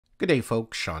Good day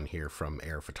folks, Sean here from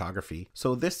Air Photography.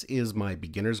 So this is my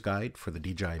beginner's guide for the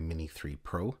DJI Mini 3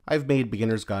 Pro. I've made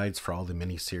beginner's guides for all the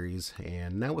Mini series,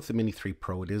 and now with the Mini 3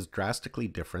 Pro it is drastically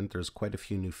different. There's quite a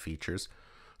few new features,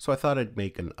 so I thought I'd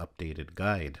make an updated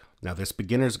guide. Now this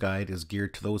beginner's guide is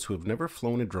geared to those who have never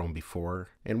flown a drone before,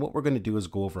 and what we're going to do is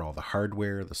go over all the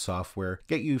hardware, the software,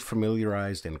 get you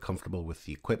familiarized and comfortable with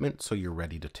the equipment so you're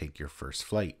ready to take your first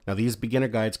flight. Now these beginner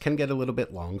guides can get a little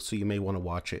bit long, so you may want to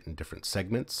watch it in different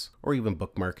segments or even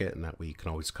bookmark it, and that way you can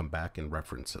always come back and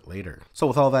reference it later. So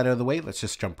with all that out of the way, let's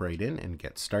just jump right in and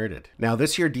get started. Now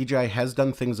this year DJI has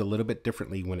done things a little bit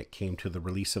differently when it came to the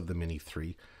release of the Mini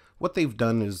 3. What they've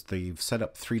done is they've set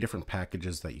up 3 different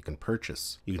packages that you can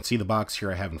purchase. You can see the box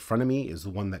here I have in front of me is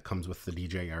the one that comes with the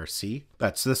DJI RC.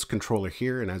 That's this controller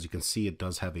here, and as you can see it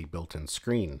does have a built-in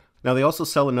screen. Now they also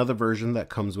sell another version that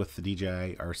comes with the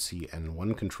DJI RC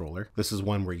N1 controller. This is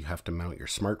one where you have to mount your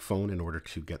smartphone in order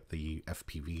to get the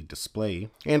FPV display.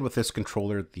 And with this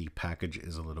controller, the package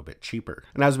is a little bit cheaper.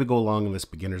 And as we go along in this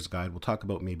beginner's guide, we'll talk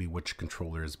about maybe which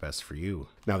controller is best for you.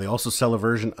 Now they also sell a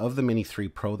version of the Mini 3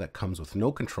 Pro that comes with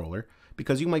no controller,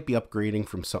 because you might be upgrading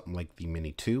from something like the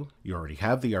Mini 2. You already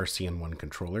have the RC N1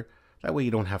 controller. That way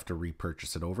you don't have to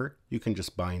repurchase it over. You can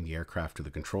just bind the aircraft to the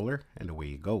controller and away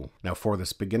you go. Now for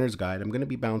this beginner's guide, I'm going to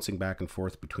be bouncing back and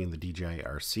forth between the DJI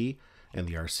RC and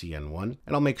the RC N1,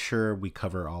 and I'll make sure we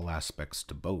cover all aspects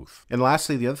to both. And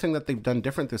lastly, the other thing that they've done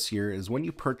different this year is when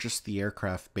you purchase the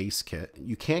aircraft base kit,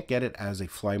 you can't get it as a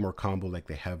Fly More combo like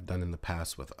they have done in the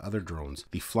past with other drones.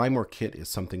 The Fly More kit is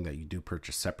something that you do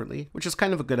purchase separately, which is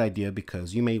kind of a good idea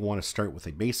because you may want to start with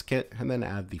a base kit and then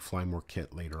add the Fly More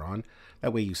kit later on.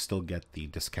 That way you still get the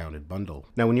discounted bundle.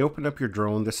 Now when you open up your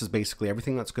drone, this is basically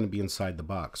everything that's going to be inside the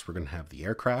box. We're going to have the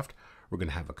aircraft, we're going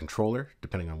to have a controller,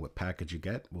 depending on what package you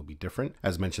get will be different.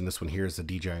 As mentioned, this one here is the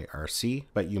DJI RC,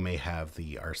 but you may have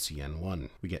the RC N1.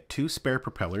 We get 2 spare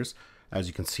propellers. As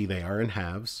you can see, they are in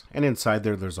halves, and inside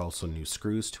there's also new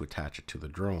screws to attach it to the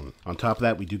drone. On top of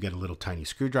that, we do get a little tiny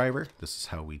screwdriver. This is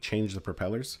how we change the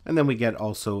propellers. And then we get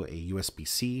also a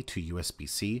USB-C to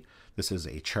USB-C. This is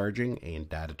a charging and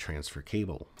data transfer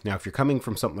cable. Now, if you're coming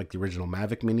from something like the original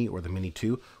Mavic Mini or the Mini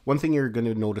 2, one thing you're going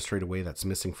to notice right away that's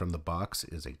missing from the box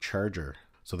is a charger.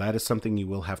 So that is something you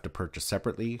will have to purchase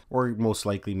separately, or most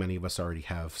likely many of us already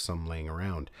have some laying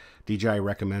around. DJI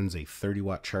recommends a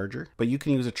 30-watt charger, but you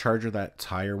can use a charger that's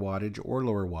higher wattage or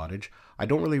lower wattage. I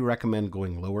don't really recommend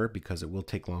going lower because it will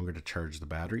take longer to charge the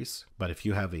batteries, but if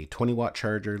you have a 20-watt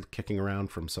charger kicking around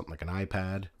from something like an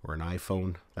iPad or an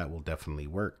iPhone, that will definitely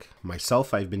work.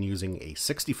 Myself, I've been using a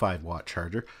 65-watt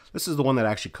charger. This is the one that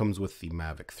actually comes with the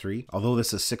Mavic 3. Although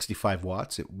this is 65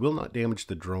 watts, it will not damage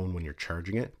the drone when you're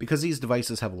charging it. Because these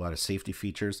devices have a lot of safety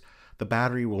features, the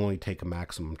battery will only take a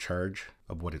maximum charge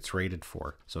of what it's rated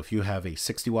for. So if you have a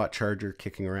 60-watt charger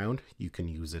kicking around, you can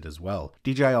use it as well.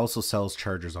 DJI also sells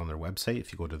chargers on their website.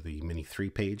 If you go to the Mini 3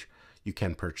 page, you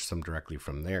can purchase them directly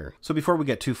from there. So before we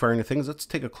get too far into things, let's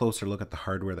take a closer look at the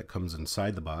hardware that comes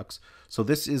inside the box. So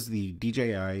this is the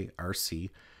DJI RC,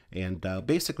 and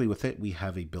basically with it, we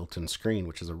have a built-in screen,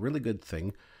 which is a really good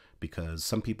thing, because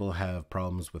some people have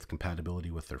problems with compatibility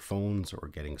with their phones or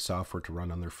getting software to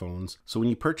run on their phones. So when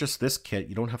you purchase this kit,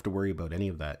 you don't have to worry about any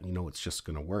of that. You know it's just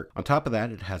going to work. On top of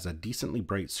that, it has a decently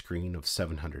bright screen of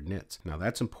 700 nits. Now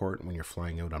that's important when you're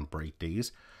flying out on bright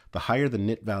days. The higher the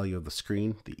nit value of the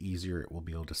screen, the easier it will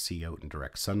be able to see out in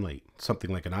direct sunlight. Something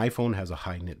like an iPhone has a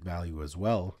high nit value as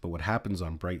well, but what happens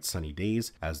on bright sunny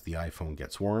days, as the iPhone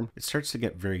gets warm, it starts to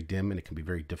get very dim and it can be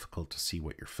very difficult to see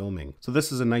what you're filming. So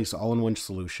this is a nice all-in-one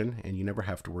solution, and you never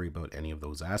have to worry about any of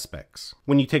those aspects.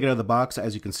 When you take it out of the box,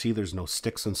 as you can see, there's no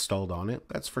sticks installed on it.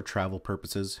 That's for travel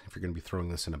purposes, if you're going to be throwing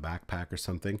this in a backpack or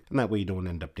something, and that way you don't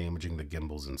end up damaging the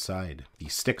gimbals inside. The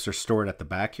sticks are stored at the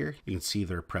back here. You can see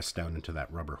they're pressed down into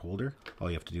that rubber holder. All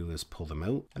you have to do is pull them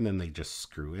out, and then they just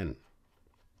screw in.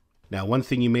 Now, one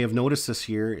thing you may have noticed this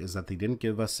year is that they didn't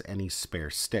give us any spare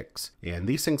sticks, and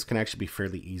these things can actually be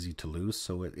fairly easy to lose,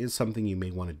 so it is something you may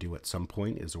want to do at some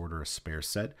point is order a spare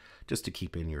set just to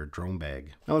keep in your drone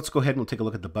bag. Now let's go ahead and we'll take a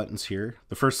look at the buttons here.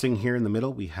 The first thing here in the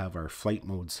middle, we have our flight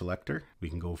mode selector. We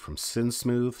can go from Sin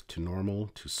Smooth to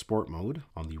normal to sport mode.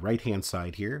 On the right hand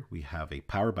side here, we have a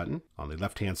power button. On the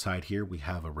left hand side here, we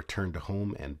have a return to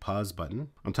home and pause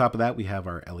button. On top of that, we have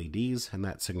our LEDs, and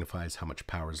that signifies how much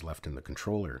power is left in the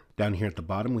controller. Down here at the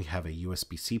bottom, we have a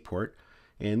USB-C port,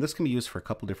 and this can be used for a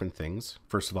couple different things.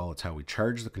 First of all, it's how we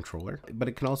charge the controller, but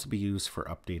it can also be used for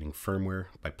updating firmware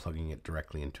by plugging it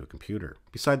directly into a computer.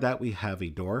 Beside that, we have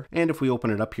a door, and if we open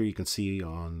it up here, you can see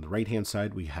on the right hand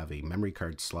side, we have a memory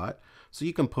card slot. So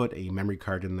you can put a memory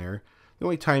card in there. The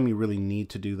only time you really need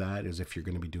to do that is if you're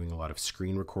going to be doing a lot of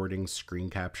screen recordings, screen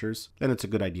captures, then it's a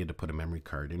good idea to put a memory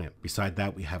card in it. Beside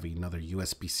that, we have another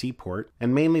USB-C port,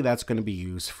 and mainly that's going to be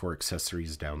used for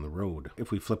accessories down the road. If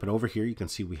we flip it over here, you can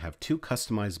see we have two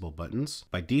customizable buttons.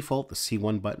 By default, the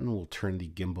C1 button will turn the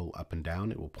gimbal up and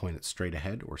down. It will point it straight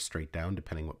ahead or straight down,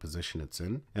 depending what position it's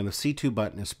in. And the C2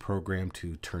 button is programmed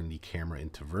to turn the camera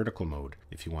into vertical mode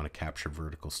if you want to capture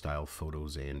vertical style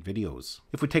photos and videos.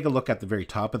 If we take a look at the very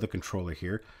top of the controller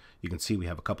here, you can see we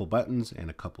have a couple buttons and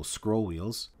a couple scroll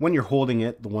wheels. When you're holding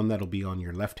it, the one that'll be on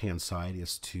your left hand side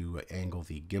is to angle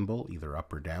the gimbal either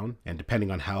up or down, and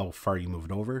depending on how far you move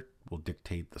it over will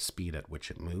dictate the speed at which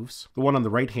it moves. The one on the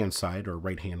right hand side, or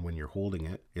right hand when you're holding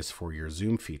it, is for your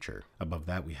zoom feature. Above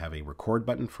that we have a record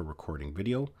button for recording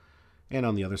video, and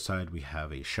on the other side we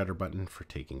have a shutter button for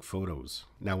taking photos.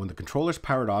 Now when the controller's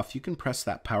powered off, you can press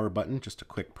that power button, just a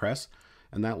quick press,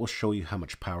 and that will show you how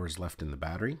much power is left in the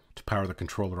battery. To power the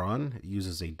controller on, it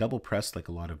uses a double press like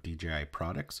a lot of DJI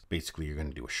products. Basically, you're going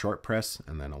to do a short press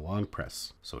and then a long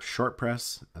press. So short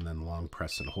press and then long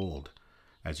press and hold.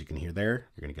 As you can hear there,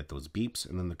 you're going to get those beeps,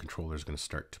 and then the controller is going to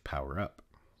start to power up.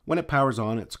 When it powers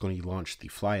on, it's going to launch the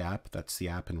Fly app. That's the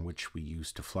app in which we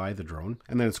use to fly the drone.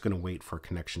 And then it's going to wait for a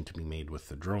connection to be made with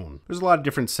the drone. There's a lot of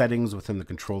different settings within the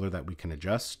controller that we can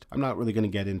adjust. I'm not really going to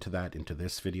get into that into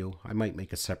this video. I might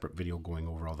make a separate video going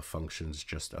over all the functions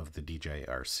just of the DJI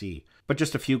RC. But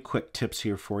just a few quick tips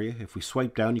here for you. If we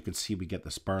swipe down, you can see we get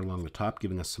this bar along the top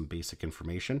giving us some basic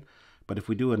information. But if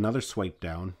we do another swipe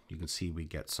down, you can see we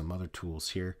get some other tools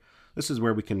here. This is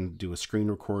where we can do a screen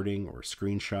recording or a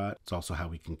screenshot. It's also how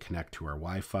we can connect to our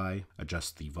Wi-Fi,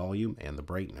 adjust the volume and the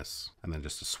brightness. And then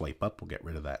just a swipe up will get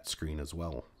rid of that screen as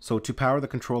well. So to power the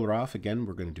controller off, again,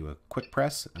 we're going to do a quick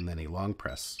press and then a long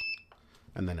press.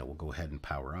 And then it will go ahead and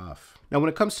power off. Now when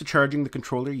it comes to charging the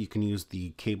controller, you can use the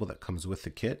cable that comes with the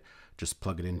kit. Just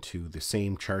plug it into the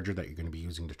same charger that you're going to be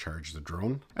using to charge the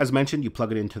drone. As mentioned, you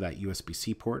plug it into that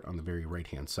USB-C port on the very right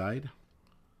hand side.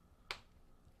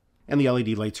 And the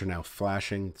LED lights are now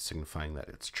flashing, signifying that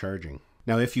it's charging.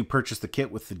 Now, if you purchase the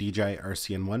kit with the DJI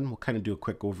RCN1, we'll kind of do a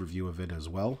quick overview of it as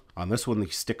well. On this one, the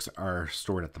sticks are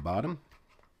stored at the bottom,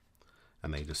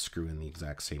 and they just screw in the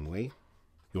exact same way.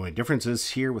 The only difference is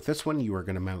here with this one, you are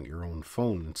going to mount your own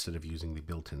phone instead of using the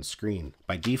built-in screen.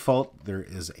 By default, there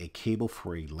is a cable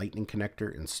for a lightning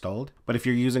connector installed, but if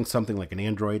you're using something like an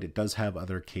Android, it does have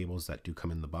other cables that do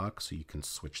come in the box, so you can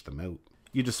switch them out.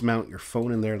 You just mount your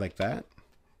phone in there like that.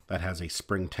 That has a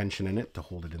spring tension in it to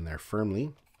hold it in there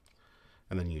firmly.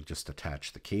 And then you just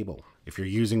attach the cable. If you're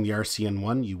using the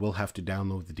RCN1, you will have to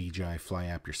download the DJI Fly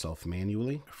app yourself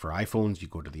manually. For iPhones, you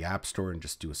go to the App Store and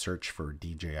just do a search for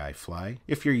DJI Fly.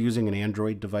 If you're using an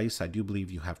Android device, I do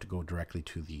believe you have to go directly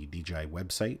to the DJI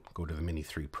website, go to the Mini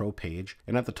 3 Pro page,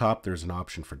 and at the top there's an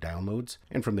option for downloads,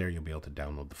 and from there you'll be able to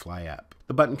download the Fly app.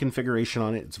 The button configuration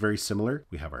on it, it's very similar.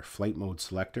 We have our flight mode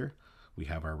selector. We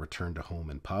have our return to home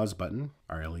and pause button.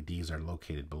 Our LEDs are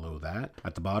located below that.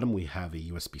 At the bottom, we have a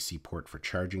USB-C port for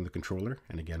charging the controller,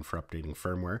 and again for updating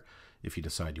firmware if you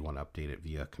decide you want to update it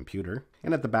via computer.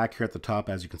 And at the back here at the top,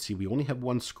 as you can see, we only have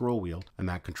one scroll wheel, and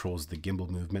that controls the gimbal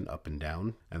movement up and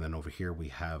down. And then over here, we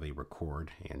have a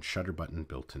record and shutter button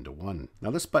built into one. Now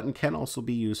this button can also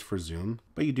be used for zoom,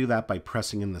 but you do that by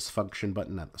pressing in this function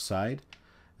button at the side,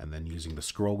 and then using the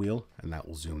scroll wheel, and that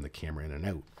will zoom the camera in and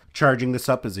out. Charging this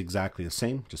up is exactly the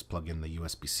same. Just plug in the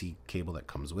USB-C cable that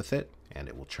comes with it, and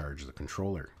it will charge the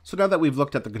controller. So now that we've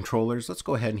looked at the controllers, let's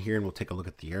go ahead in here and we'll take a look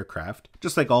at the aircraft.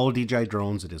 Just like all DJI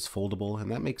drones, it is foldable,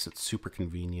 and that makes it super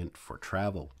convenient for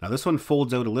travel. Now this one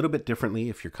folds out a little bit differently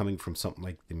if you're coming from something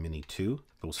like the Mini 2.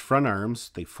 Those front arms,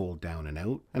 they fold down and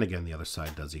out, and again the other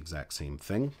side does the exact same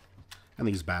thing. And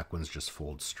these back ones just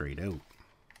fold straight out.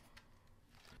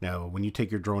 Now, when you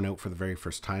take your drone out for the very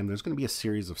first time, there's going to be a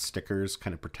series of stickers,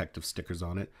 kind of protective stickers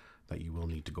on it, that you will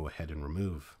need to go ahead and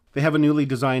remove. They have a newly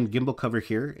designed gimbal cover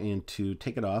here, and to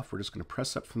take it off, we're just going to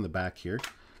press up from the back here.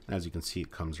 And as you can see,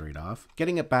 it comes right off.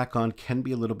 Getting it back on can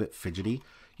be a little bit fidgety.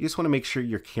 You just want to make sure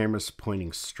your camera's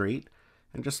pointing straight,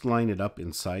 and just line it up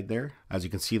inside there. As you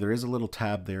can see, there is a little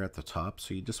tab there at the top,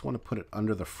 so you just want to put it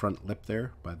under the front lip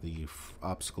there by the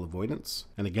obstacle avoidance.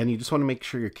 And again, you just want to make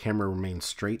sure your camera remains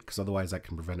straight, because otherwise that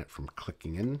can prevent it from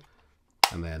clicking in.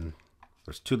 And then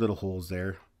there's two little holes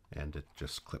there, and it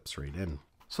just clips right in.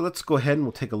 So let's go ahead and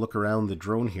we'll take a look around the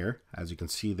drone here. As you can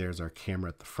see, there's our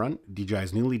camera at the front,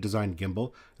 DJI's newly designed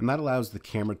gimbal, and that allows the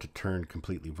camera to turn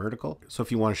completely vertical. So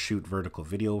if you want to shoot vertical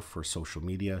video for social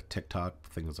media, TikTok,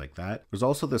 things like that. There's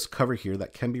also this cover here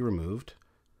that can be removed,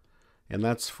 and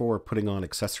that's for putting on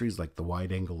accessories like the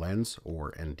wide angle lens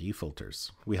or ND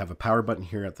filters. We have a power button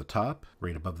here at the top.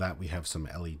 Right above that we have some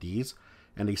LEDs.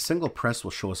 and a single press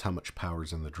will show us how much power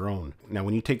is in the drone. Now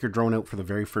when you take your drone out for the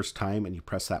very first time and you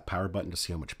press that power button to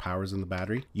see how much power is in the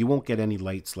battery, you won't get any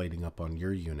lights lighting up on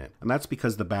your unit. And that's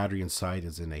because the battery inside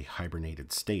is in a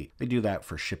hibernated state. They do that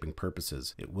for shipping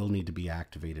purposes. It will need to be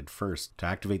activated first. To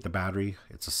activate the battery,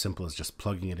 it's as simple as just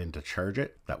plugging it in to charge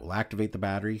it. That will activate the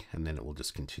battery and then it will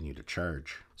just continue to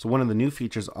charge. So one of the new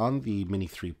features on the Mini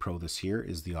 3 Pro this year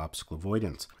is the obstacle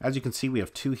avoidance. As you can see, we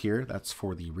have two here. That's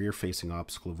for the rear-facing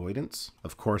obstacle avoidance.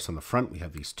 Of course, on the front, we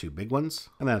have these two big ones.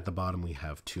 And then at the bottom, we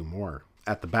have two more.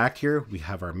 At the back here, we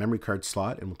have our memory card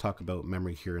slot, and we'll talk about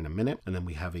memory here in a minute. And then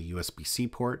we have a USB-C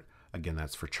port. Again,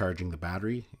 that's for charging the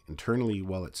battery internally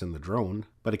while it's in the drone,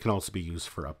 but it can also be used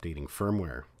for updating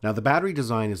firmware. Now, the battery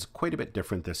design is quite a bit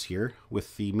different this year.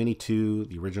 With the Mini 2,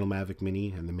 the original Mavic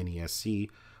Mini, and the Mini SE,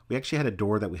 we actually had a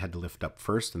door that we had to lift up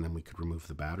first and then we could remove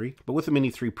the battery. But with the Mini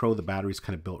 3 Pro, the battery's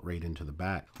kind of built right into the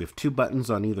back. We have two buttons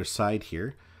on either side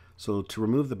here. So to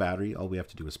remove the battery, all we have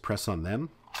to do is press on them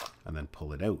and then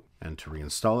pull it out. And to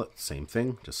reinstall it, same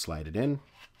thing, just slide it in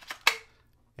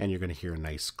and you're going to hear a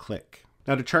nice click.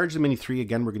 Now to charge the Mini 3,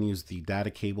 again, we're going to use the data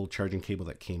cable, charging cable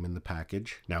that came in the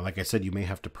package. Now, like I said, you may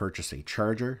have to purchase a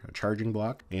charger, a charging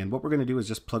block, and what we're going to do is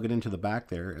just plug it into the back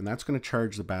there, and that's going to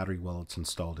charge the battery while it's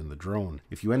installed in the drone.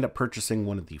 If you end up purchasing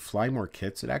one of the Flymore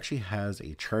kits, it actually has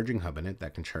a charging hub in it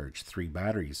that can charge 3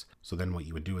 batteries. So then what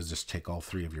you would do is just take all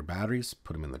 3 of your batteries,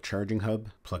 put them in the charging hub,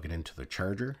 plug it into the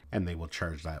charger, and they will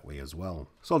charge that way as well.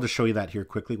 So I'll just show you that here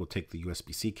quickly. We'll take the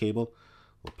USB-C cable,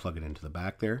 we'll plug it into the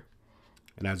back there.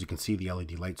 And as you can see, the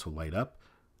LED lights will light up.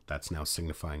 That's now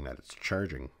signifying that it's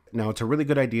charging. Now, it's a really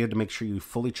good idea to make sure you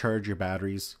fully charge your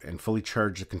batteries and fully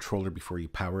charge the controller before you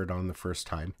power it on the first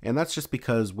time. And that's just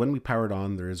because when we power it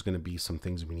on, there is going to be some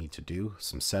things we need to do,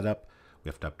 some setup. We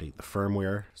have to update the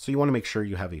firmware. So you want to make sure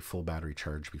you have a full battery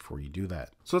charge before you do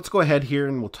that. So let's go ahead here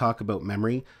and we'll talk about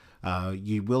memory.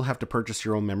 You will have to purchase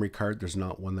your own memory card. There's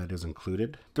not one that is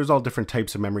included. There's all different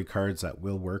types of memory cards that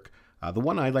will work. The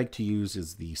one I like to use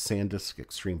is the SanDisk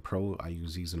Extreme Pro. I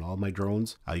use these in all my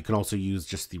drones. You can also use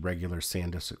just the regular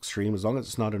SanDisk Extreme. As long as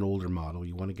it's not an older model,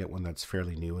 you want to get one that's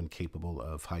fairly new and capable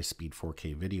of high-speed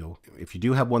 4K video. If you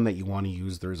do have one that you want to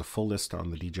use, there is a full list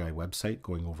on the DJI website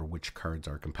going over which cards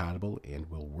are compatible and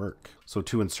will work. So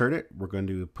to insert it, we're going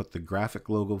to put the graphic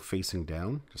logo facing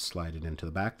down, just slide it into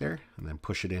the back there, and then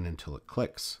push it in until it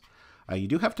clicks. You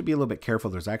do have to be a little bit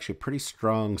careful. There's actually a pretty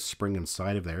strong spring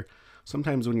inside of there.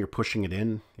 Sometimes when you're pushing it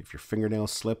in, if your fingernail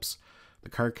slips, the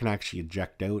card can actually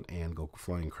eject out and go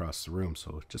flying across the room,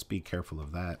 so just be careful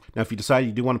of that. Now, if you decide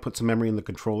you do want to put some memory in the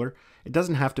controller, it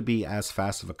doesn't have to be as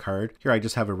fast of a card. Here I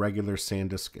just have a regular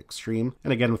SanDisk Extreme,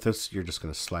 and again with this, you're just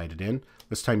going to slide it in.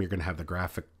 This time you're going to have the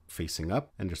graphic facing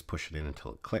up and just push it in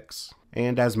until it clicks.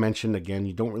 And as mentioned, again,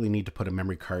 you don't really need to put a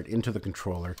memory card into the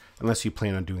controller unless you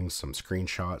plan on doing some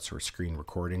screenshots or screen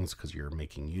recordings because you're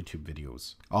making YouTube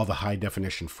videos. All the high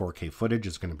definition 4K footage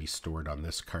is going to be stored on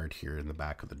this card here in the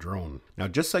back of the drone. Now,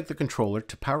 just like the controller,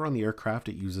 to power on the aircraft,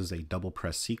 it uses a double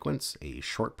press sequence, a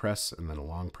short press and then a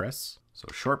long press. So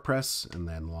short press and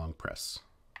then long press.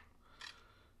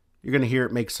 You're going to hear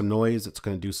it make some noise. It's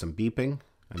going to do some beeping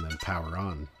and then power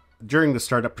on. During the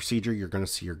startup procedure, you're going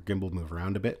to see your gimbal move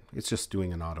around a bit. It's just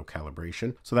doing an auto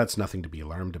calibration, so that's nothing to be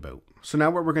alarmed about. So now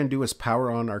what we're going to do is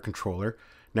power on our controller.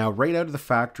 Now, right out of the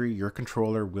factory, your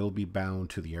controller will be bound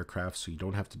to the aircraft, so you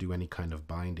don't have to do any kind of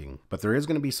binding. But there is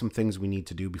going to be some things we need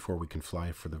to do before we can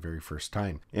fly for the very first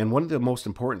time. And one of the most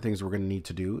important things we're going to need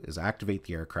to do is activate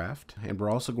the aircraft, and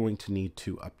we're also going to need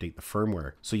to update the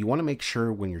firmware. So you want to make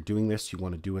sure when you're doing this, you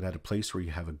want to do it at a place where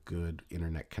you have a good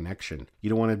internet connection. You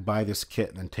don't want to buy this kit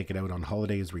and then take it out on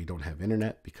holidays where you don't have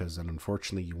internet, because then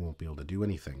unfortunately you won't be able to do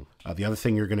anything. The other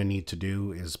thing you're going to need to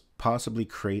do is possibly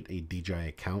create a DJI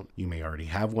account. You may already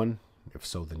have one. If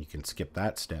so, then you can skip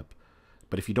that step.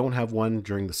 But if you don't have one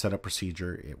during the setup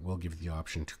procedure, it will give you the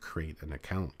option to create an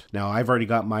account. Now, I've already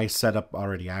got my setup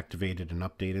already activated and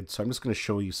updated, so I'm just going to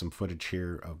show you some footage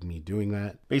here of me doing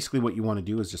that. Basically, what you want to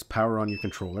do is just power on your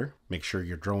controller, make sure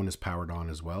your drone is powered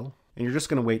on as well, and you're just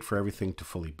going to wait for everything to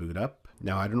fully boot up.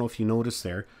 Now, I don't know if you noticed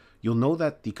there, you'll know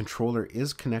that the controller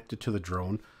is connected to the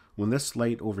drone when this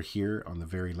light over here on the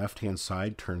very left-hand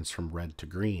side turns from red to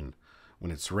green. When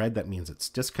it's red, that means it's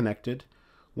disconnected.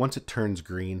 Once it turns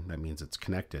green, that means it's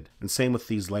connected. And same with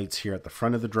these lights here at the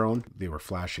front of the drone. They were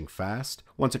flashing fast.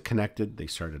 Once it connected, they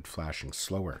started flashing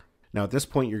slower. Now at this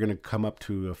point, you're going to come up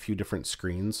to a few different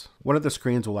screens. One of the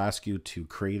screens will ask you to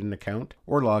create an account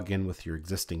or log in with your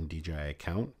existing DJI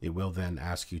account. It will then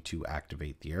ask you to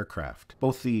activate the aircraft.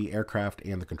 Both the aircraft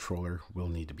and the controller will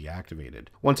need to be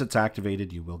activated. Once it's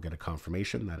activated, you will get a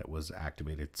confirmation that it was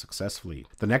activated successfully.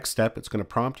 The next step, it's going to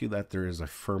prompt you that there is a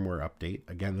firmware update.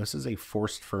 Again, this is a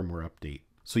forced firmware update.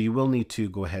 So you will need to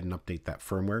go ahead and update that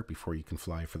firmware before you can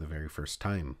fly for the very first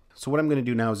time. So what I'm going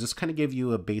to do now is just kind of give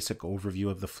you a basic overview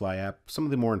of the Fly app, some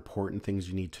of the more important things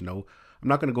you need to know. I'm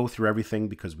not going to go through everything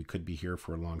because we could be here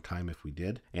for a long time if we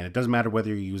did. And it doesn't matter whether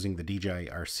you're using the DJI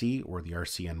RC or the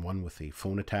RCN1 with a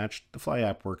phone attached, the Fly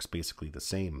app works basically the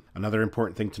same. Another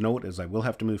important thing to note is I will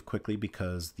have to move quickly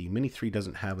because the Mini 3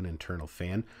 doesn't have an internal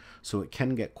fan, so it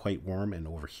can get quite warm and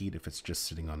overheat if it's just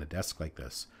sitting on a desk like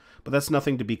this. But that's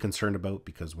nothing to be concerned about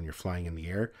because when you're flying in the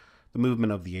air, the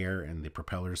movement of the air and the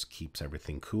propellers keeps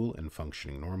everything cool and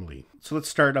functioning normally. So let's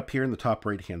start up here in the top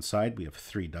right hand side. We have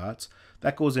 3 dots.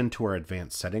 That goes into our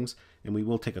advanced settings, and we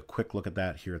will take a quick look at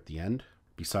that here at the end.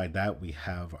 Beside that, we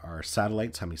have our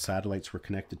satellites, how many satellites we're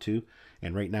connected to.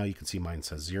 And right now you can see mine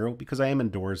says 0 because I am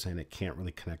indoors and it can't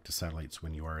really connect to satellites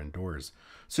when you are indoors.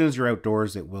 As soon as you're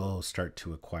outdoors, it will start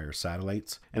to acquire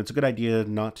satellites. And it's a good idea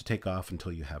not to take off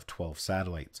until you have 12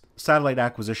 satellites. Satellite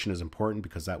acquisition is important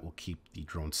because that will keep the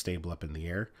drone stable up in the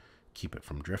air, keep it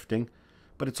from drifting.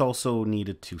 But it's also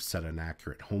needed to set an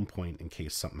accurate home point in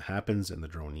case something happens and the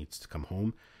drone needs to come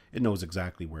home. It knows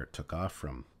exactly where it took off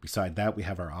from. Beside that, we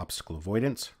have our obstacle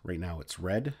avoidance. Right now it's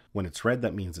red. When it's red,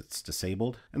 that means it's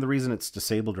disabled. And the reason it's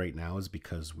disabled right now is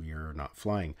because we are not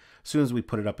flying. As soon as we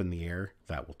put it up in the air,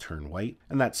 that will turn white,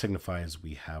 and that signifies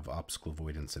we have obstacle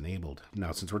avoidance enabled.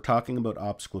 Now, since we're talking about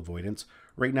obstacle avoidance,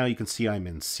 right now you can see I'm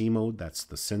in C mode. That's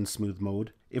the Sin Smooth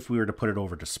mode. If we were to put it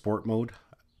over to Sport mode,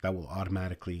 that will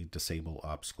automatically disable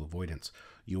obstacle avoidance.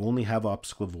 You only have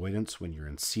obstacle avoidance when you're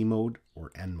in C mode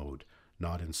or N mode,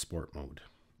 not in Sport mode.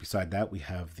 Beside that, we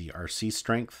have the RC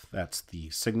strength. That's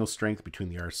the signal strength between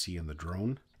the RC and the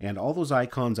drone. And all those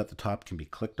icons at the top can be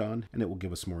clicked on, and it will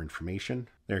give us more information.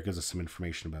 There it gives us some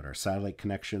information about our satellite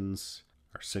connections,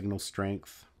 our signal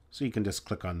strength. So you can just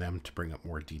click on them to bring up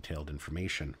more detailed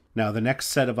information. Now, the next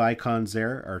set of icons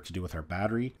there are to do with our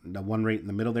battery. The one right in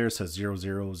the middle there says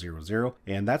 0000,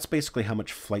 and that's basically how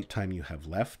much flight time you have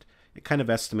left. It kind of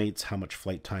estimates how much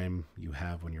flight time you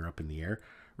have when you're up in the air.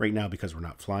 Right now, because we're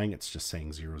not flying, it's just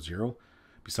saying 00.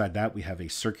 Beside that, we have a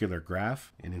circular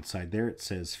graph, and inside there it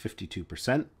says 52%.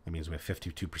 That means we have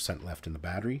 52% left in the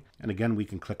battery. And again, we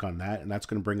can click on that, and that's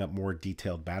going to bring up more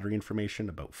detailed battery information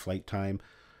about flight time,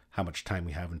 how much time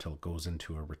we have until it goes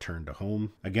into a return to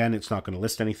home. Again, it's not going to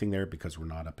list anything there because we're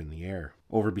not up in the air.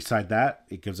 Over beside that,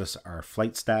 it gives us our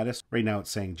flight status. Right now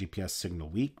it's saying GPS signal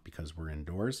weak because we're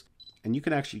indoors. And you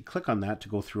can actually click on that to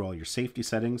go through all your safety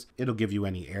settings. It'll give you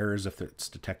any errors if it's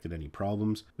detected any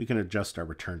problems. We can adjust our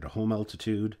return to home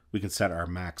altitude. We can set our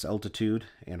max altitude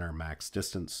and our max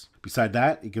distance. Beside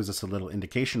that, it gives us a little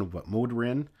indication of what mode we're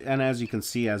in. And as you can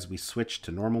see, as we switch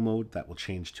to normal mode, that will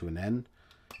change to an N.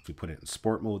 If we put it in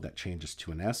sport mode, that changes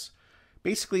to an S.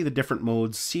 Basically, the different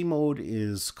modes, C mode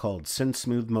is called Sin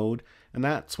Smooth mode, and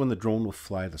that's when the drone will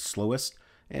fly the slowest.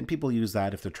 And people use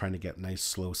that if they're trying to get nice,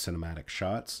 slow cinematic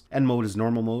shots. N mode is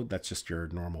normal mode. That's just your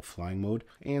normal flying mode.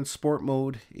 And sport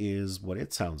mode is what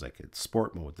it sounds like. It's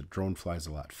sport mode. The drone flies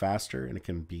a lot faster and it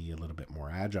can be a little bit more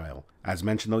agile. As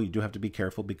mentioned though, you do have to be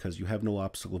careful because you have no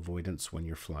obstacle avoidance when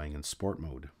you're flying in sport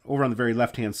mode. Over on the very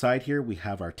left-hand side here, we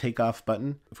have our takeoff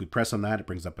button. If we press on that, it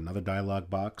brings up another dialog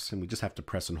box, and we just have to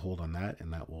press and hold on that,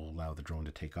 and that will allow the drone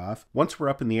to take off. Once we're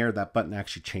up in the air, that button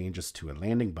actually changes to a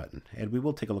landing button, and we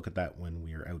will take a look at that when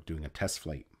we are out doing a test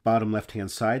flight. Bottom left-hand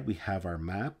side, we have our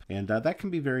map, and that can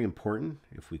be very important.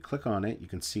 If we click on it, you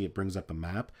can see it brings up a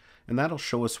map, and that'll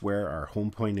show us where our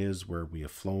home point is, where we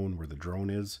have flown, where the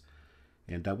drone is.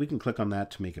 And we can click on that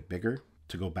to make it bigger.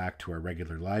 To go back to our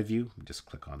regular live view, just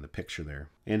click on the picture there.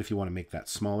 And if you want to make that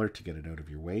smaller to get it out of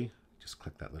your way, just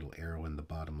click that little arrow in the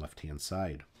bottom left-hand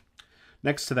side.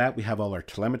 Next to that, we have all our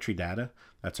telemetry data.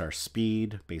 That's our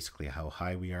speed, basically how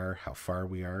high we are, how far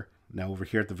we are. Now over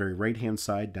here at the very right-hand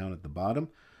side, down at the bottom,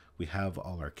 we have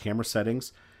all our camera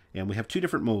settings. And we have 2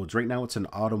 different modes. Right now it's in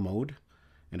auto mode.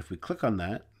 And if we click on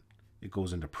that, it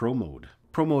goes into pro mode.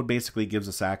 Pro mode basically gives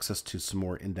us access to some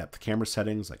more in-depth camera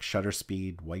settings like shutter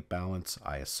speed, white balance,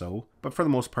 ISO. But for the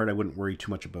most part, I wouldn't worry too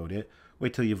much about it.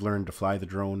 Wait till you've learned to fly the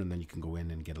drone and then you can go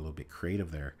in and get a little bit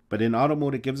creative there. But in auto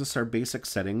mode, it gives us our basic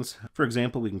settings. For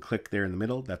example, we can click there in the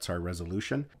middle. That's our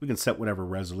resolution. We can set whatever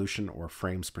resolution or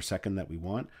frames per second that we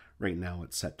want. Right now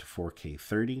it's set to 4K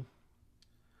 30,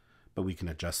 but we can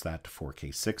adjust that to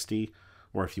 4K 60.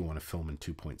 or if you want to film in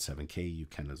 2.7K, you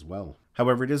can as well.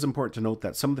 However, it is important to note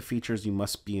that some of the features you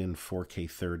must be in 4K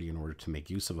 30 in order to make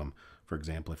use of them. For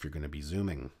example, if you're going to be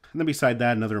zooming. And then beside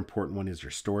that, another important one is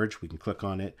your storage. We can click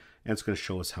on it and it's going to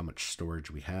show us how much storage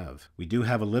we have. We do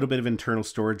have a little bit of internal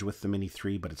storage with the Mini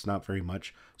 3, but it's not very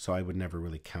much, so I would never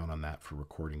really count on that for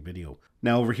recording video.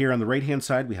 Now over here on the right hand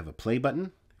side, we have a play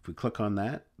button. If we click on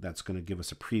that, that's going to give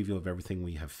us a preview of everything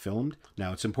we have filmed.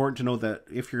 Now, it's important to know that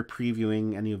if you're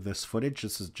previewing any of this footage,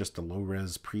 this is just a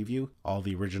low-res preview. All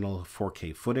the original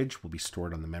 4K footage will be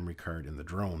stored on the memory card in the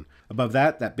drone. Above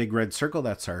that, that big red circle,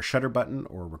 that's our shutter button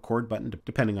or record button,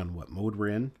 depending on what mode we're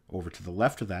in. Over to the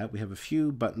left of that, we have a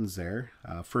few buttons there.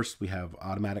 First, we have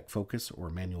automatic focus or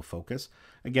manual focus.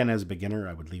 Again, as a beginner,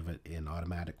 I would leave it in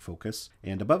automatic focus.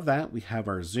 And above that, we have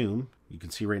our zoom. You can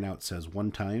see right now it says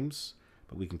 1 times.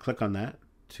 But we can click on that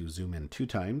to zoom in 2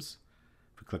 times.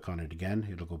 If we click on it again,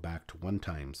 it'll go back to 1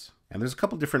 times. And there's a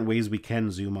couple different ways we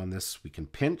can zoom on this. We can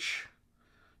pinch.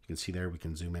 You can see there we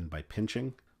can zoom in by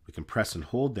pinching. We can press and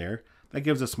hold there. That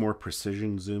gives us more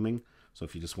precision zooming. So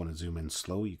if you just want to zoom in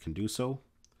slow, you can do so.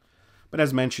 But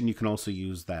as mentioned, you can also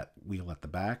use that wheel at the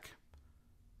back.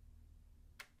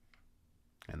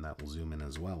 And that will zoom in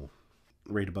as well.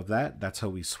 Right above that, that's how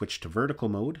we switch to vertical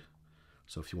mode.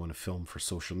 So if you want to film for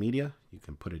social media, you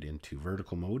can put it into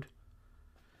vertical mode.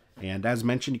 And as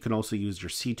mentioned, you can also use your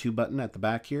C2 button at the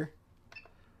back here.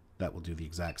 That will do the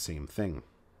exact same thing.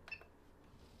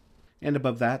 And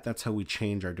above that, that's how we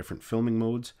change our different filming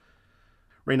modes.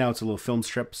 Right now it's a little film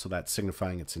strip, so that's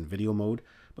signifying it's in video mode.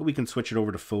 But we can switch it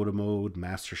over to photo mode,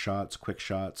 master shots, quick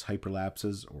shots,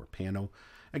 hyperlapses, or pano.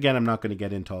 Again, I'm not going to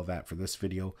get into all that for this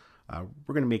video.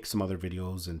 We're going to make some other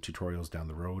videos and tutorials down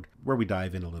the road where we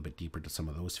dive in a little bit deeper to some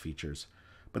of those features.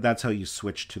 But that's how you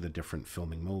switch to the different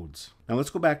filming modes. Now let's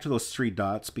go back to those 3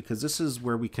 dots because this is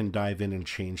where we can dive in and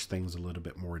change things a little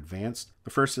bit more advanced.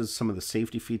 The first is some of the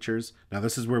safety features. Now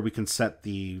this is where we can set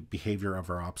the behavior of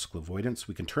our obstacle avoidance.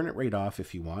 We can turn it right off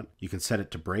if you want. You can set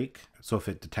it to brake. So if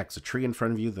it detects a tree in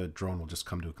front of you, the drone will just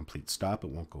come to a complete stop. It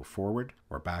won't go forward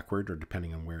or backward or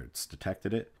depending on where it's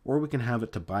detected it. Or we can have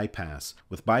it to bypass.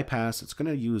 With bypass, it's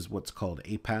going to use what's called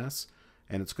APAS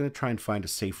and it's going to try and find a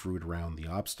safe route around the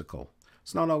obstacle.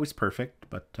 It's not always perfect,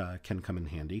 but can come in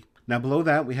handy. Now below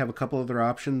that, we have a couple other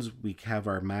options. We have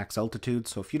our max altitude.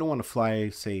 So if you don't want to fly,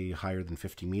 say, higher than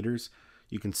 50 meters,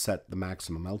 you can set the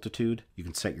maximum altitude. You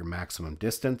can set your maximum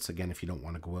distance. Again, if you don't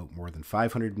want to go out more than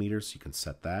 500 meters, you can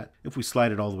set that. If we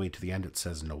slide it all the way to the end, it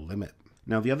says no limit.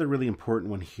 Now the other really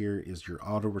important one here is your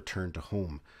auto return to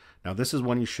home. Now this is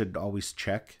one you should always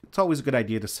check. It's always a good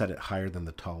idea to set it higher than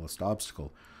the tallest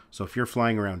obstacle. So if you're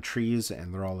flying around trees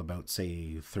and they're all about,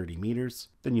 say, 30 meters,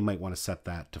 then you might want to set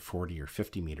that to 40 or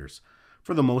 50 meters.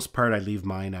 For the most part, I leave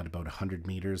mine at about 100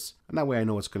 meters, and that way I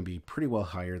know it's going to be pretty well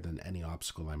higher than any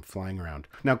obstacle I'm flying around.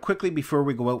 Now, quickly before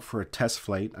we go out for a test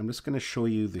flight, I'm just going to show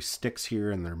you the sticks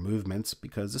here and their movements,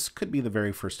 because this could be the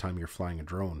very first time you're flying a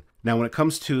drone. Now, when it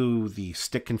comes to the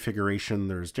stick configuration,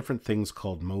 there's different things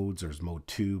called modes. There's mode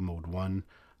 2, mode 1.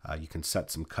 You can set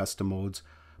some custom modes.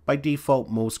 By default,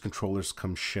 most controllers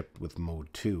come shipped with mode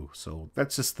 2, so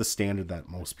that's just the standard that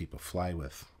most people fly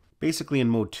with. Basically in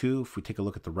mode 2, if we take a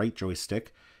look at the right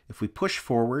joystick, if we push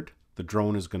forward, the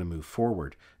drone is going to move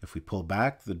forward. If we pull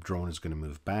back, the drone is going to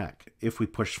move back. If we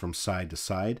push from side to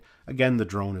side, again the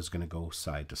drone is going to go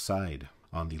side to side.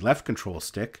 On the left control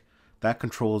stick, that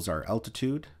controls our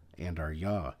altitude and our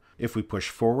yaw. If we push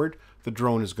forward, the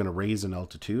drone is going to raise in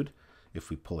altitude.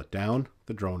 If we pull it down,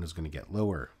 the drone is going to get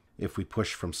lower. If we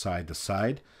push from side to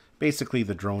side, basically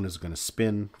the drone is going to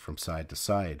spin from side to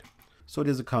side. So it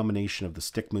is a combination of the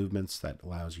stick movements that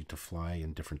allows you to fly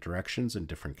in different directions and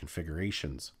different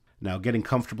configurations. Now getting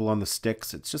comfortable on the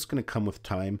sticks, it's just going to come with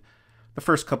time. The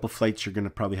first couple flights you're going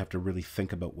to probably have to really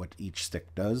think about what each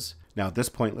stick does. Now at this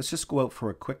point, let's just go out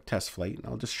for a quick test flight and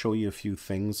I'll just show you a few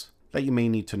things that you may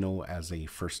need to know as a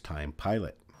first-time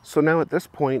pilot. So now at this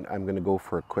point, I'm going to go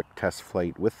for a quick test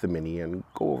flight with the Mini and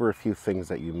go over a few things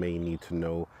that you may need to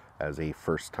know as a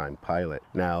first-time pilot.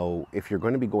 Now, if you're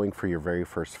going to be going for your very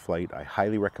first flight, I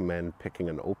highly recommend picking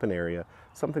an open area,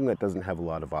 something that doesn't have a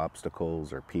lot of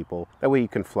obstacles or people. That way you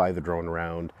can fly the drone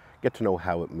around, get to know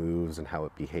how it moves and how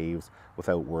it behaves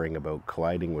without worrying about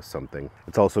colliding with something.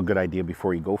 It's also a good idea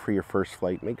before you go for your first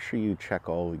flight, make sure you check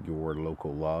all your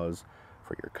local laws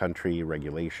for your country,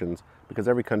 regulations, because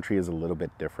every country is a little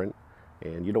bit different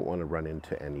and you don't want to run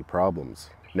into any problems.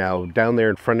 Now down there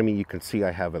in front of me you can see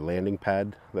I have a landing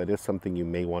pad. That is something you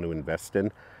may want to invest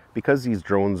in. Because these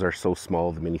drones are so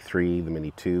small, the Mini 3, the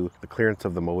Mini 2, the clearance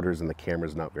of the motors and the camera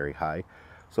is not very high.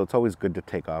 So it's always good to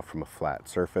take off from a flat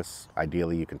surface.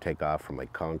 Ideally you can take off from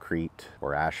like concrete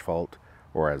or asphalt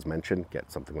Or as mentioned,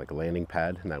 get something like a landing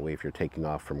pad, and that way if you're taking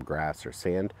off from grass or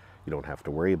sand, you don't have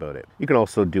to worry about it. You can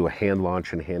also do a hand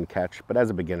launch and hand catch, but as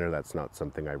a beginner, that's not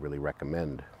something I really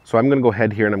recommend. So I'm gonna go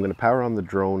ahead here and I'm gonna power on the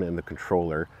drone and the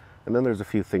controller, and then there's a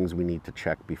few things we need to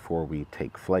check before we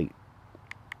take flight.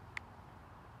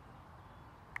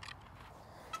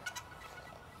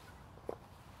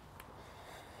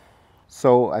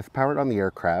 So I've powered on the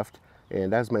aircraft,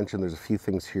 and as mentioned, there's a few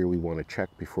things here we want to check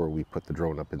before we put the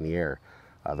drone up in the air.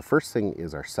 The first thing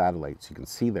is our satellites. You can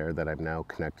see there that I'm now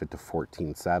connected to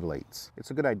 14 satellites.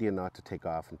 It's a good idea not to take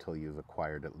off until you've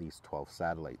acquired at least 12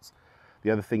 satellites. The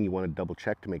other thing you want to double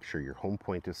check to make sure your home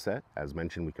point is set. As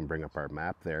mentioned, we can bring up our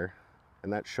map there,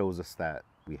 and that shows us that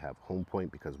we have home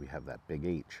point because we have that big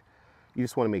H. You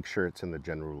just want to make sure it's in the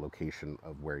general location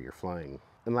of where you're flying.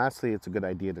 And lastly, it's a good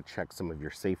idea to check some of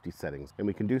your safety settings, and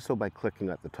we can do so by clicking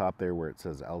at the top there where it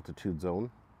says altitude zone.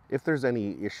 If there's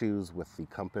any issues with the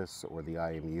compass or the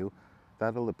IMU,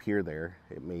 that'll appear there.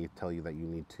 It may tell you that you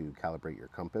need to calibrate your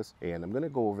compass, and I'm going to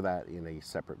go over that in a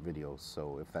separate video.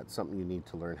 So if that's something you need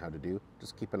to learn how to do,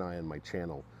 just keep an eye on my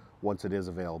channel. Once it is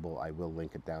available, I will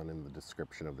link it down in the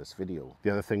description of this video.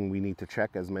 The other thing we need to check,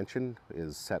 as mentioned,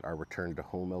 is set our return to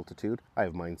home altitude. I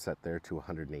have mine set there to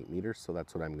 108 meters, so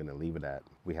that's what I'm going to leave it at.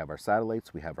 We have our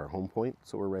satellites, we have our home point,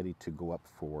 so we're ready to go up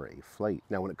for a flight.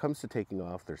 Now, when it comes to taking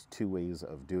off, there's two ways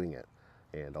of doing it,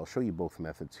 and I'll show you both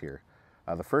methods here.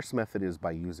 The first method is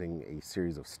by using a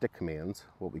series of stick commands.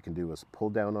 What we can do is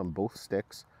pull down on both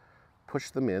sticks,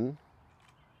 push them in.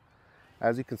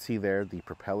 As you can see there, the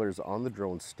propellers on the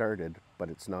drone started,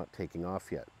 but it's not taking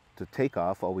off yet. To take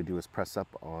off, all we do is press up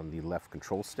on the left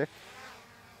control stick.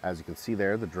 As you can see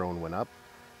there, the drone went up,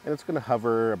 and it's going to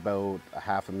hover about a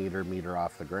half a meter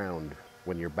off the ground.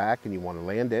 When you're back and you want to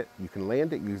land it, you can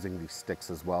land it using these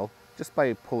sticks as well, just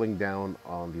by pulling down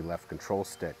on the left control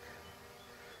stick.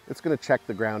 It's going to check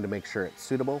the ground to make sure it's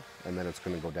suitable, and then it's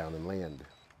going to go down and land.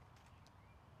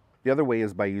 The other way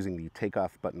is by using the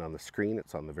takeoff button on the screen.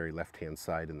 It's on the very left-hand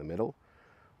side in the middle.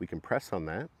 We can press on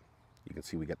that. You can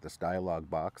see we get this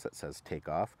dialog box that says take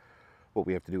off. What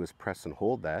we have to do is press and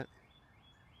hold that.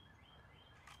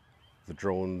 The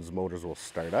drone's motors will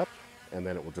start up, and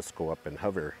then it will just go up and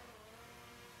hover.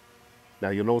 Now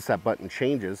you'll notice that button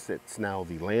changes. It's now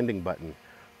the landing button.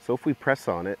 So if we press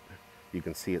on it, you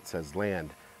can see it says land.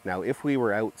 Now, if we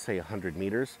were out, say 100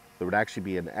 meters, there would actually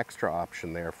be an extra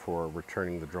option there for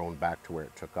returning the drone back to where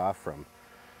it took off from.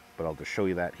 But I'll just show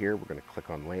you that here. We're going to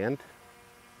click on land.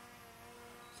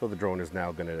 So the drone is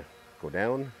now going to go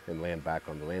down and land back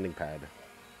on the landing pad.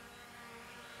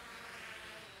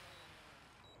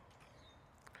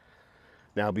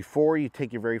 Now, before you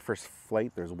take your very first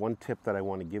flight, there's one tip that I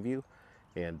want to give you,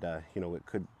 and it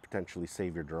could potentially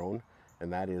save your drone,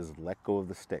 and that is let go of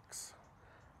the sticks.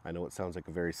 I know it sounds like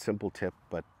a very simple tip,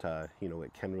 but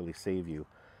it can really save you.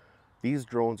 These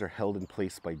drones are held in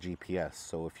place by GPS,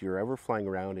 so if you're ever flying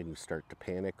around and you start to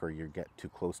panic or you get too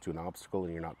close to an obstacle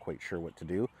and you're not quite sure what to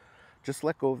do, just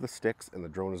let go of the sticks and the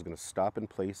drone is going to stop in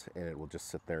place and it will just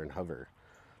sit there and hover.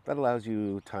 That allows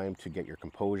you time to get your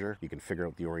composure. You can figure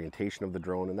out the orientation of the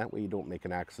drone, and that way you don't make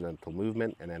an accidental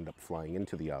movement and end up flying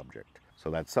into the object.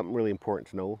 So that's something really important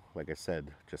to know. Like I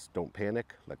said, just don't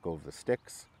panic, let go of the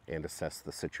sticks, and assess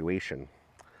the situation.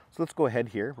 So let's go ahead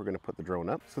here. We're going to put the drone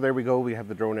up. So there we go. We have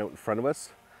the drone out in front of us.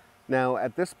 Now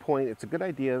at this point, it's a good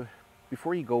idea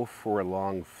before you go for a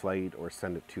long flight or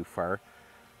send it too far,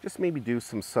 just maybe do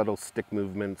some subtle stick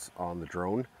movements on the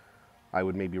drone. I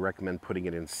would maybe recommend putting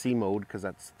it in C mode because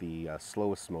that's the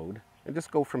slowest mode, and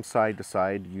just go from side to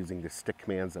side using the stick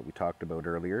commands that we talked about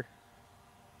earlier.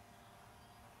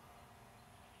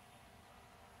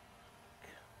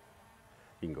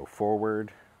 You can go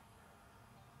forward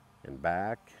and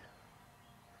back,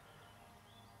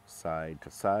 side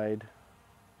to side.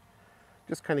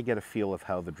 Just kind of get a feel of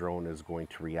how the drone is going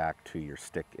to react to your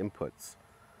stick inputs.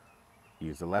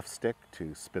 Use the left stick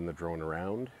to spin the drone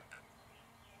around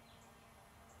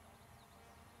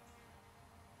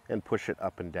and push it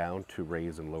up and down to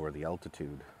raise and lower the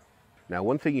altitude. Now,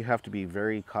 one thing you have to be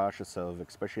very cautious of,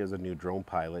 especially as a new drone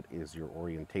pilot, is your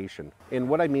orientation. And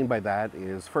what I mean by that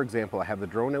is, for example, I have the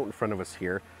drone out in front of us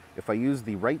here. If I use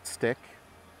the right stick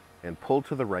and pull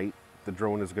to the right, the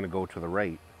drone is going to go to the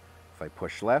right. If I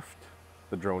push left,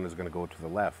 the drone is going to go to the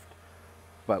left.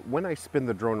 But when I spin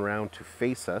the drone around to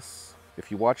face us,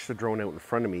 if you watch the drone out in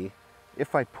front of me,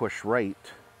 if I push right,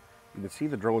 you can see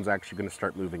the drone's actually going to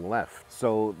start moving left.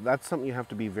 So that's something you have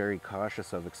to be very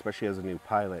cautious of, especially as a new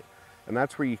pilot. And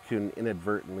that's where you can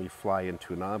inadvertently fly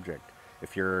into an object.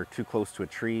 If you're too close to a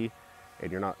tree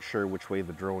and you're not sure which way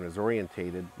the drone is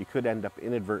orientated, you could end up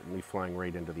inadvertently flying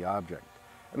right into the object.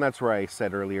 And that's where I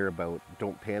said earlier about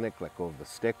don't panic, let go of the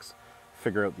sticks,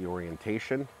 figure out the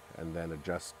orientation, and then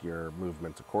adjust your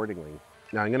movements accordingly.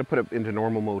 Now I'm going to put it into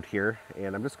normal mode here,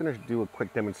 and I'm just going to do a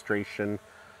quick demonstration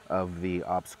of the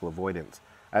obstacle avoidance.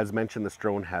 As mentioned, this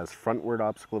drone has frontward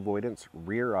obstacle avoidance,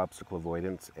 rear obstacle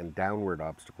avoidance, and downward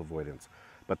obstacle avoidance.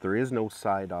 But there is no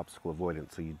side obstacle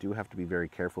avoidance, so you do have to be very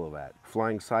careful of that.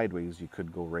 Flying sideways, you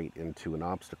could go right into an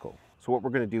obstacle. So what we're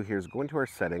going to do here is go into our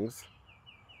settings,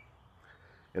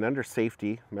 and under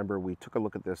safety, remember we took a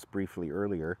look at this briefly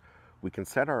earlier, we can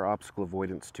set our obstacle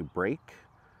avoidance to brake,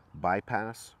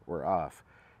 bypass, or off.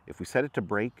 If we set it to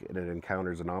brake and it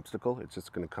encounters an obstacle, it's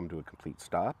just going to come to a complete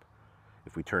stop.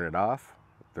 If we turn it off,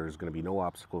 there's going to be no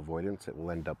obstacle avoidance. It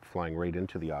will end up flying right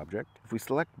into the object. If we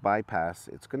select bypass,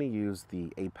 it's going to use the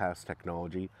APAS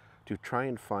technology to try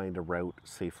and find a route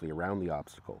safely around the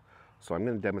obstacle. So I'm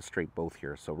going to demonstrate both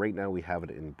here. So right now we have it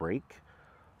in brake.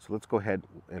 So let's go ahead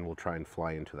and we'll try and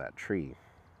fly into that tree.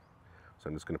 So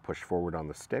I'm just going to push forward on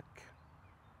the stick.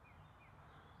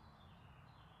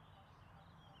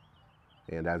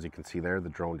 And as you can see there, the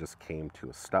drone just came to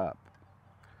a stop.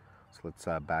 So let's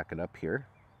back it up here.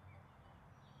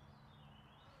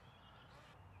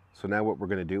 So now what we're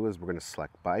going to do is we're going to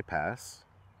select bypass.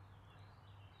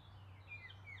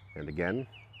 And again,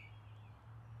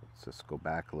 let's just go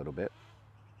back a little bit.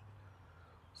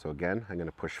 So again, I'm going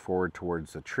to push forward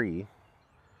towards the tree.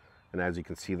 And as you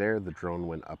can see there, the drone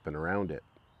went up and around it.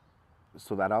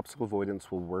 So that obstacle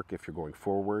avoidance will work if you're going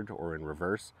forward or in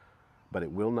reverse, but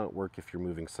it will not work if you're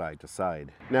moving side to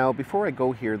side. Now, before I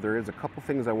go here, there is a couple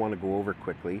things I want to go over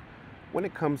quickly. When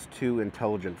it comes to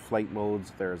intelligent flight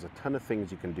modes, there's a ton of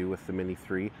things you can do with the Mini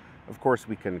 3. Of course,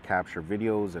 we can capture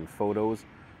videos and photos,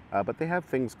 but they have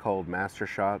things called master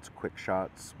shots, quick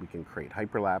shots. We can create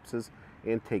hyperlapses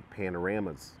and take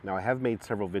panoramas. Now, I have made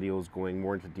several videos going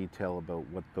more into detail about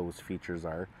what those features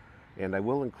are, and I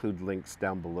will include links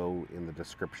down below in the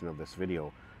description of this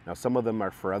video. Now, some of them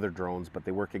are for other drones, but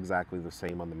they work exactly the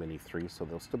same on the Mini 3, so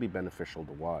they'll still be beneficial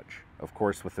to watch. Of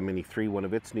course, with the Mini 3, one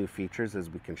of its new features is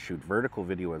we can shoot vertical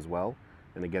video as well.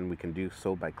 And again, we can do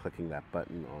so by clicking that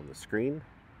button on the screen.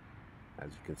 As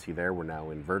you can see there, we're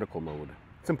now in vertical mode.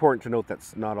 It's important to note that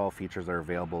not all features are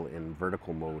available in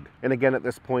vertical mode. And again, at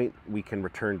this point, we can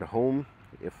return to home.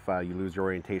 If you lose your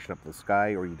orientation up the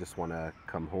sky or you just want to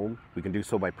come home, we can do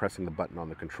so by pressing the button on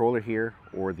the controller here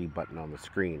or the button on the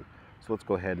screen. So let's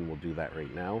go ahead and we'll do that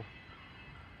right now.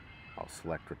 I'll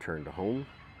select return to home.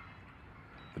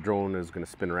 The drone is going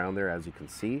to spin around there, as you can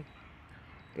see,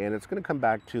 and it's going to come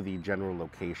back to the general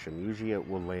location. Usually it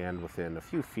will land within a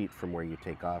few feet from where you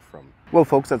take off from. Well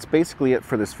folks, that's basically it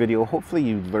for this video. Hopefully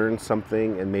you learned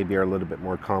something and maybe are a little bit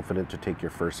more confident to take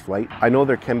your first flight. I know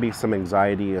there can be some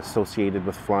anxiety associated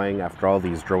with flying. After all,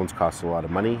 these drones cost a lot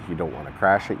of money. You don't want to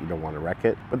crash it, you don't want to wreck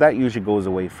it, but that usually goes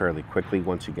away fairly quickly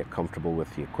once you get comfortable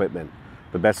with the equipment.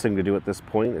 The best thing to do at this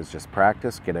point is just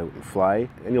practice, get out and fly,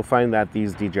 and you'll find that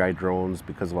these DJI drones,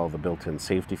 because of all the built-in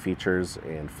safety features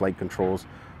and flight controls,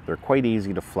 they're quite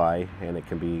easy to fly, and it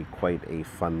can be quite a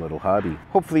fun little hobby.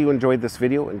 Hopefully you enjoyed this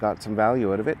video and got some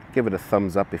value out of it. Give it a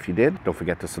thumbs up if you did. Don't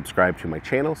forget to subscribe to my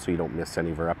channel so you don't miss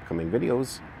any of our upcoming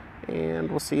videos, and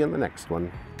we'll see you in the next one.